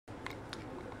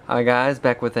Hi guys,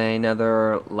 back with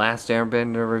another Last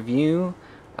Airbender review.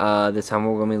 This time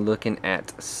we're going to be looking at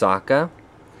Sokka.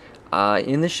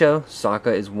 In the show,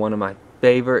 Sokka is one of my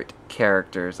favorite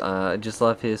characters. I just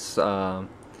love his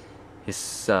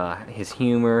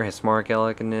humor, his smart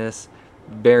aleckness.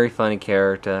 Very funny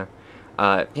character.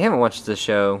 If you haven't watched the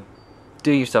show,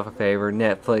 do yourself a favor,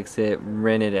 Netflix it,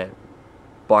 rent it at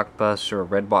Blockbuster or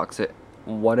Redbox it,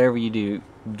 whatever you do,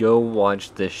 go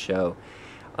watch this show.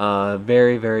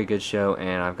 Very, very good show,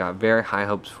 and I've got very high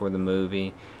hopes for the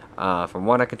movie. From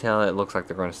what I can tell, it looks like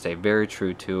they're going to stay very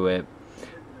true to it.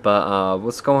 But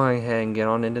let's go ahead and get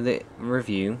on into the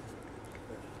review.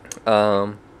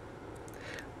 Ball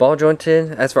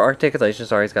jointed. As for articulation,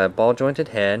 sorry, he's got a ball jointed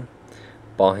head,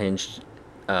 ball hinged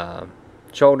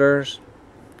shoulders,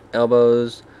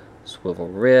 elbows, swivel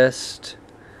wrist,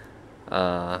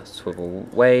 swivel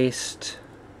waist,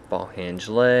 ball hinged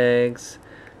legs,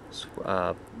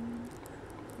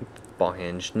 ball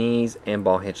hinged knees, and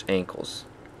ball hinged ankles.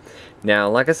 Now,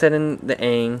 like I said in the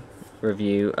Aang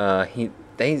review,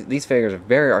 these figures are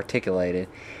very articulated,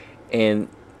 and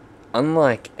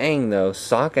unlike Aang though,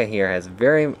 Sokka here has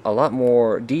a lot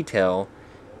more detail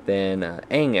than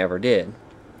Aang ever did.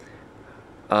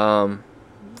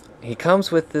 He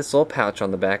comes with this little pouch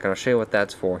on the back, and I'll show you what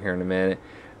that's for here in a minute.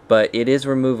 But it is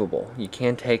removable. You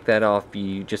can take that off.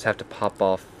 You just have to pop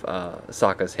off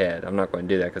Sokka's head. I'm not going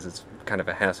to do that because it's kind of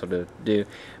a hassle to do.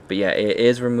 But yeah, it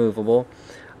is removable.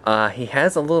 He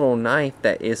has a little knife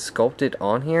that is sculpted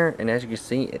on here, and as you can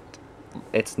see,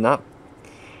 it's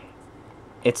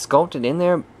sculpted in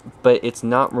there, but it's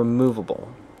not removable.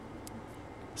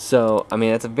 So I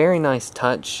mean, it's a very nice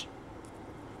touch,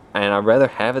 and I'd rather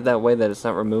have it that way, that it's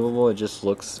not removable.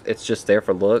 It's just there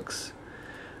for looks.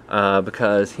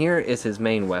 Because here is his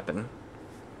main weapon.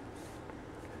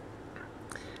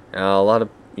 Now, a lot of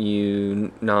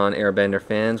you non-Airbender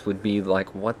fans would be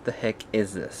like, what the heck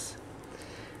is this?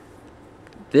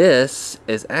 This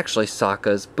is actually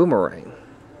Sokka's boomerang.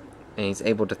 And he's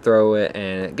able to throw it,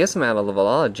 and it gets him out of a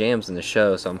lot of jams in the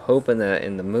show, so I'm hoping that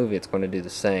in the movie it's going to do the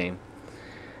same.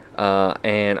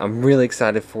 And I'm really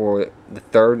excited for the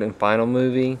third and final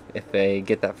movie, if they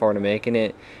get that far to making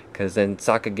it, because then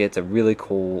Sokka gets a really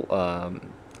cool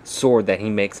sword that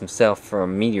he makes himself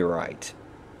from meteorite.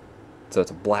 So it's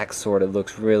a black sword. It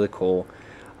looks really cool.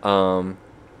 So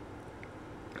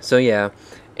yeah,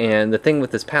 and the thing with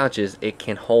this pouch is it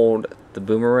can hold the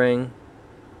boomerang.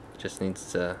 Just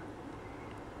needs to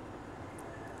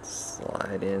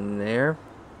slide in there.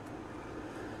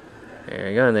 There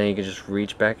you go, and then you can just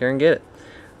reach back here and get it.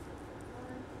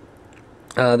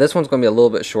 This one's going to be a little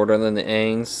bit shorter than the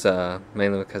Aang's,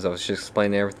 mainly because I was just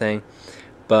explaining everything.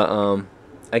 But,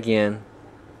 again,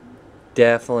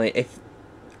 definitely,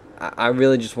 I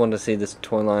really just wanted to see this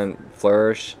toy line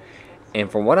flourish. And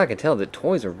from what I can tell, the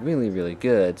toys are really, really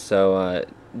good. So,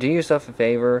 do yourself a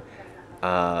favor,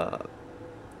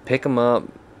 pick them up.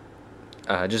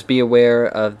 Just be aware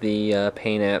of the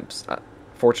paint apps.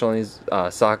 Fortunately,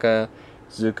 Sokka,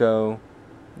 Zuko,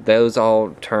 those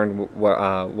all turned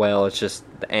well. It's just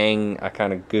the Aang I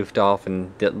kind of goofed off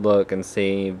and didn't look and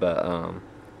see. But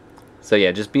so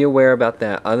yeah, just be aware about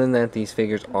that. Other than that, these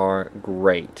figures are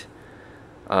great.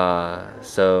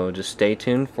 So just stay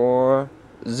tuned for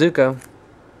Zuko.